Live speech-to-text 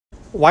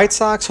White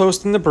Sox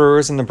hosting the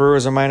Brewers, and the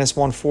Brewers are minus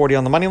 140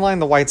 on the money line.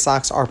 The White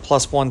Sox are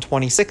plus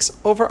 126,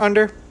 over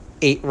under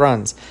 8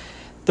 runs.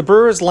 The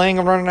Brewers laying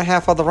a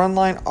 1.5 on the run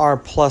line are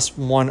plus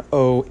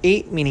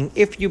 108, meaning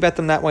if you bet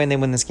them that way and they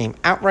win this game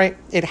outright,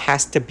 it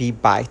has to be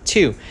by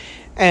 2.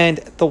 And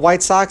the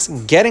White Sox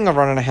getting a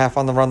 1.5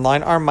 on the run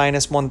line are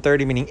minus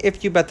 130, meaning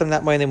if you bet them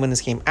that way and they win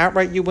this game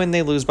outright, you win.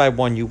 They lose by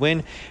 1, you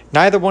win.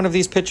 Neither one of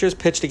these pitchers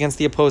pitched against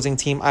the opposing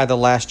team either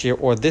last year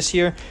or this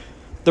year.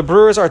 The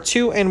Brewers are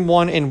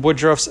 2-1 in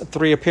Woodruff's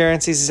 3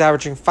 appearances. He's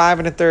averaging 5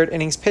 1/3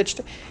 innings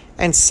pitched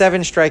and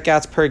 7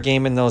 strikeouts per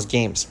game in those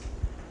games.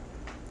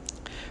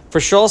 For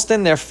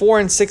Schulston, they're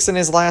 4-6 in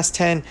his last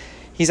 10.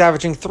 He's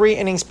averaging 3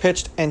 innings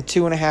pitched and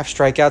 2.5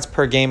 strikeouts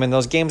per game in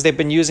those games. They've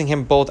been using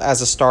him both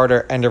as a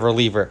starter and a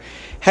reliever.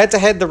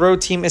 Head-to-head, the road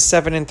team is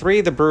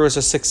 7-3. The Brewers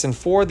are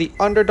 6-4. The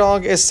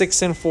underdog is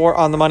 6-4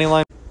 on the money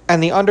line.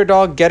 And the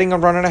underdog getting a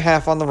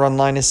 1.5 on the run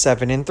line is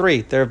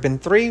 7-3. There have been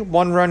 3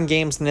 one-run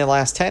games in their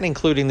last 10,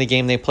 including the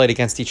game they played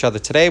against each other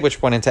today,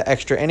 which went into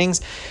extra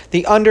innings.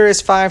 The under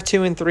is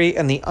 5-2-3,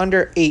 and the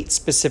under 8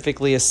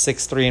 specifically is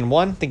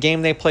 6-3-1. The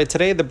game they played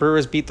today, the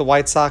Brewers beat the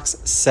White Sox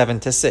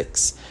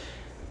 7-6.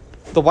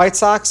 The White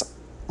Sox,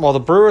 the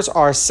Brewers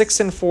are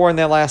 6-4 in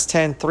their last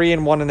 10,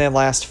 3-1 in their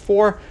last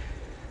 4.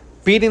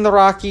 Beating the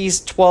Rockies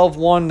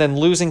 12-1, then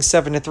losing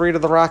 7-3 to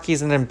the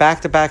Rockies, and then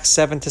back-to-back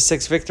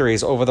 7-6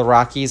 victories over the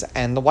Rockies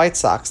and the White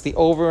Sox. The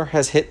over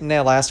has hit in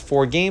their last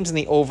 4 games, and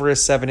the over is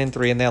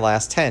 7-3 in their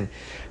last 10.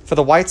 For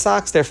the White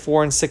Sox, they're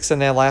 4-6 in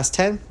their last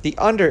 10. The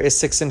under is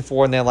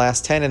 6-4 in their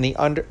last 10, and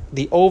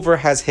the over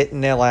has hit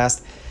in their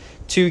last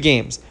 2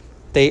 games.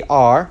 They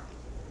are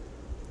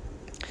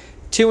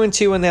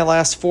 2-2 in their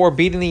last 4,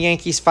 beating the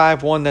Yankees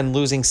 5-1, then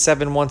losing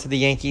 7-1 to the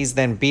Yankees,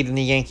 then beating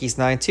the Yankees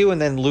 9-2,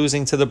 and then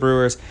losing to the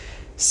Brewers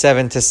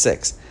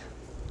 7-6.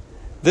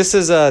 This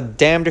is a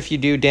damned if you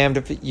do, damned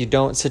if you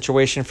don't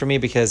situation for me,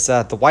 because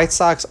the White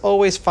Sox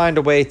always find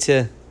a way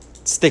to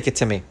stick it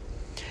to me.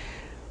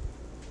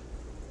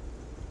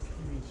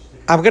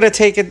 I'm gonna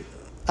take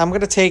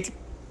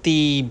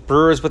the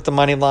Brewers with the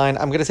money line.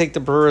 I'm gonna take the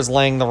Brewers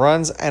laying the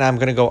runs, and I'm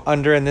gonna go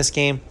under in this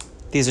game.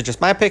 These are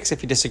just my picks.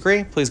 If you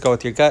disagree, please go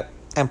with your gut,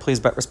 and please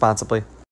bet responsibly.